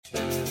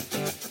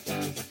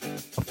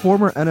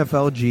former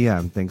NFL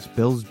GM thinks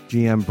Bills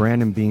GM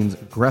Brandon Beane's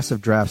aggressive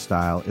draft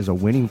style is a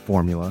winning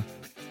formula,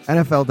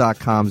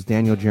 NFL.com's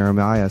Daniel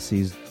Jeremiah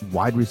sees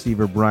wide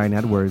receiver Bryan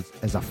Edwards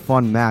as a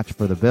fun match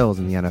for the Bills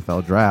in the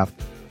NFL draft,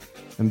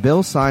 and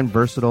Bills signed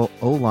versatile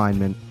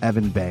O-lineman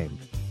Evan Boehm.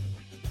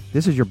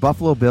 This is your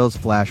Buffalo Bills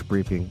flash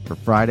briefing for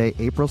Friday,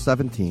 April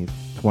 17th,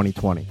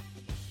 2020.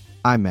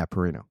 I'm Matt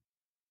Perino.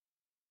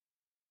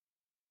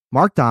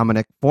 Mark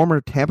Dominik,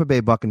 former Tampa Bay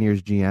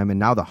Buccaneers GM and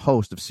now the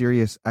host of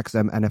Sirius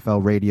XM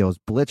NFL Radio's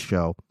Blitz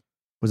Show,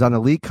 was on the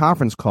league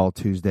conference call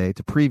Tuesday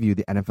to preview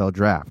the NFL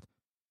draft.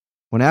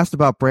 When asked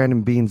about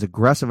Brandon Beane's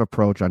aggressive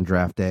approach on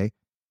draft day,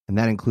 and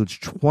that includes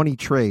 20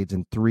 trades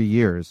in 3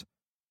 years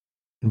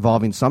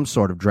involving some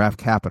sort of draft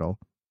capital,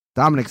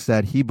 Dominik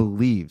said he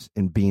believes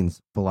in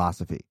Beane's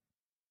philosophy.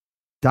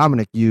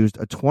 Dominik used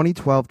a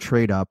 2012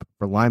 trade-up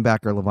for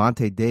linebacker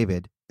Lavonte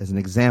David as an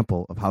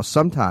example of how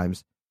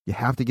sometimes you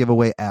have to give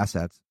away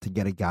assets to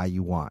get a guy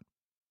you want.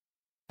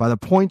 By the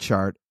point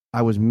chart,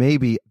 I was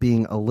maybe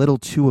being a little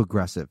too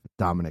aggressive,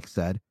 Dominik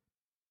said,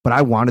 but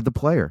I wanted the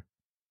player.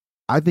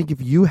 I think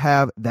if you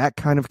have that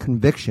kind of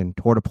conviction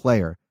toward a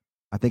player,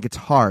 I think it's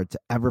hard to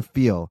ever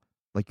feel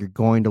like you're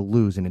going to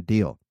lose in a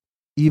deal,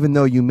 even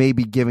though you may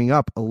be giving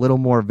up a little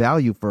more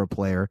value for a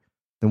player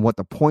than what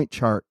the point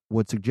chart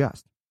would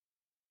suggest.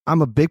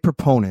 I'm a big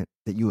proponent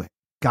that you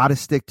got to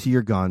stick to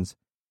your guns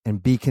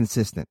and be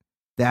consistent.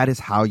 That is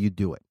how you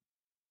do it.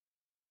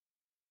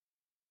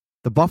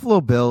 The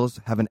Buffalo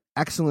Bills have an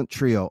excellent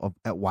trio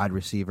at wide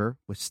receiver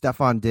with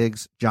Stefon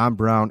Diggs, John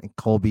Brown, and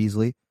Cole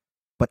Beasley,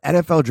 but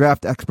NFL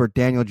draft expert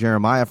Daniel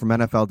Jeremiah from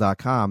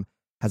NFL.com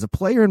has a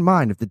player in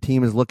mind if the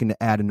team is looking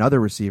to add another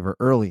receiver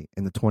early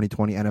in the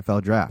 2020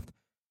 NFL draft.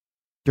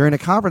 During a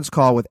conference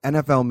call with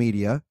NFL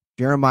media,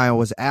 Jeremiah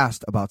was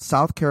asked about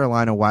South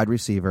Carolina wide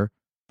receiver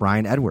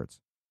Bryan Edwards.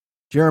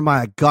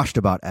 Jeremiah gushed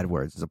about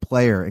Edwards as a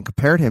player and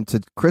compared him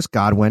to Chris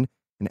Godwin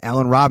and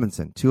Allen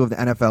Robinson, two of the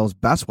NFL's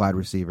best wide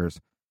receivers,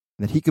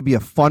 and that he could be a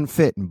fun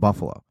fit in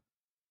Buffalo.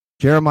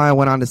 Jeremiah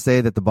went on to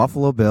say that the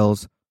Buffalo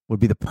Bills would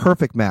be the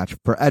perfect match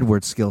for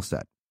Edwards' skill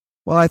set.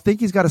 Well, I think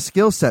he's got a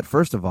skill set,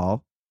 first of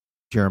all,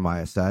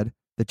 Jeremiah said,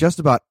 that just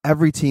about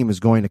every team is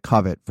going to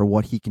covet for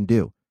what he can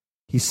do.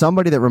 He's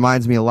somebody that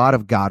reminds me a lot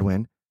of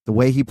Godwin, the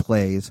way he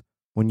plays.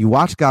 When you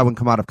watch Godwin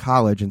come out of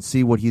college and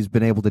see what he's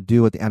been able to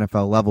do at the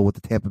NFL level with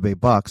the Tampa Bay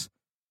Bucks,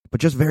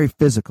 but just very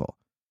physical.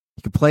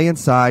 He could play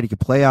inside, he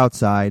could play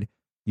outside.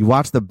 You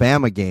watch the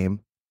Bama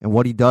game, and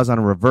what he does on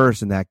a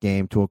reverse in that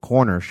game to a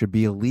corner should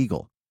be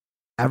illegal.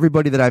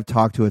 Everybody that I've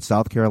talked to at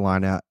South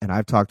Carolina, and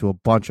I've talked to a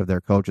bunch of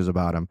their coaches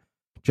about him,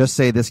 just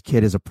say this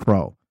kid is a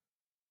pro.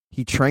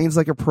 He trains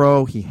like a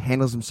pro. He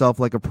handles himself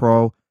like a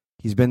pro.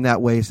 He's been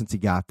that way since he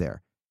got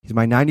there. He's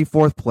my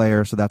 94th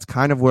player, so that's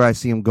kind of where I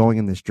see him going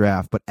in this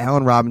draft. But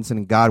Allen Robinson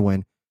and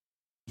Godwin,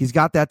 he's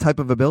got that type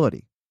of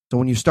ability. So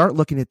when you start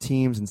looking at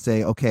teams and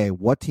say, okay,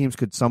 what teams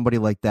could somebody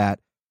like that?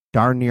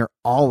 Darn near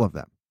all of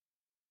them.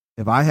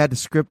 If I had to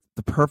script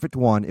the perfect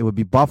one, it would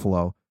be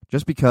Buffalo,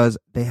 just because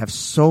they have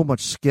so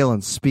much skill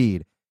and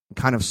speed and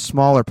kind of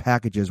smaller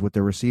packages with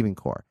their receiving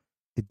core.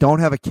 They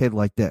don't have a kid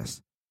like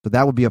this. So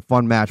that would be a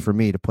fun match for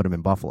me to put him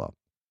in Buffalo.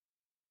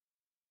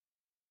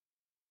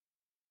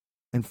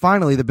 And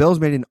finally, the Bills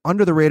made an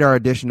under-the-radar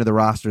addition to the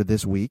roster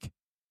this week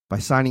by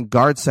signing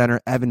guard center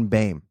Evan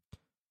Boehm.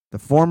 The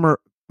former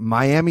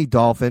Miami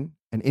Dolphin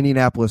and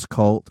Indianapolis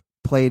Colt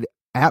played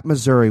at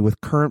Missouri with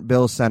current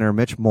Bills center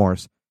Mitch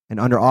Morse and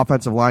under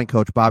offensive line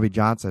coach Bobby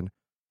Johnson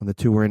when the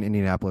two were in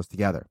Indianapolis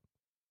together.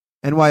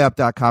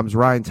 NYUp.com's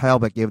Ryan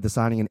Talbot gave the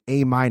signing an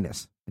A-, and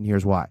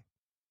here's why.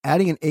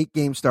 Adding an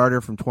 8-game starter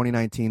from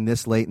 2019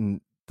 this late in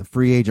the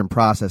free agent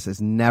process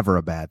is never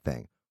a bad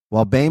thing.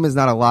 While Boehm is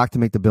not a lock to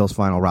make the Bills'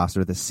 final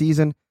roster this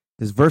season,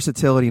 his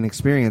versatility and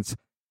experience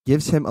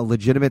gives him a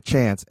legitimate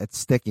chance at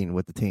sticking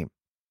with the team.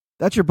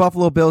 That's your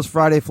Buffalo Bills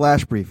Friday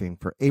flash briefing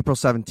for April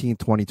 17,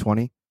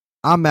 2020.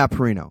 I'm Matt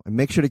Perino, and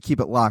make sure to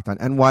keep it locked on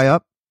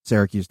NYUp,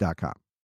 Syracuse.com.